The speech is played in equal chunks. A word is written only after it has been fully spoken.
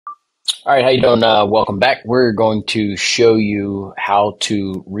All right, how you doing? Welcome back. We're going to show you how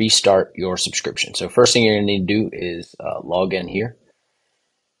to restart your subscription. So first thing you're going to need to do is log in here.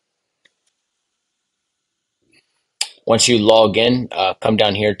 Once you log in, come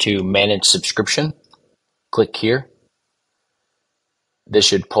down here to Manage Subscription. Click here. This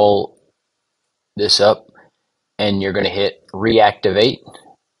should pull this up, and you're going to hit Reactivate.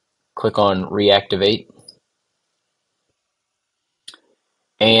 Click on Reactivate.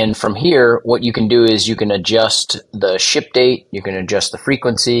 And from here, what you can do is you can adjust the ship date, you can adjust the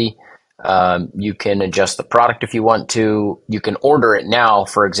frequency, you can adjust the product if you want to. You can order it now,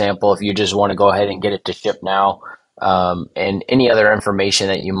 for example, if you just want to go ahead and get it to ship now. And any other information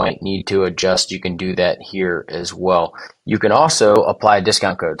that you might need to adjust, you can do that here as well. You can also apply a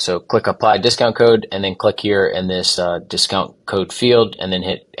discount code. So click Apply Discount Code and then click here in this discount code field and then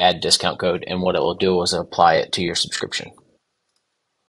hit Add Discount Code. And what it will do is apply it to your subscription.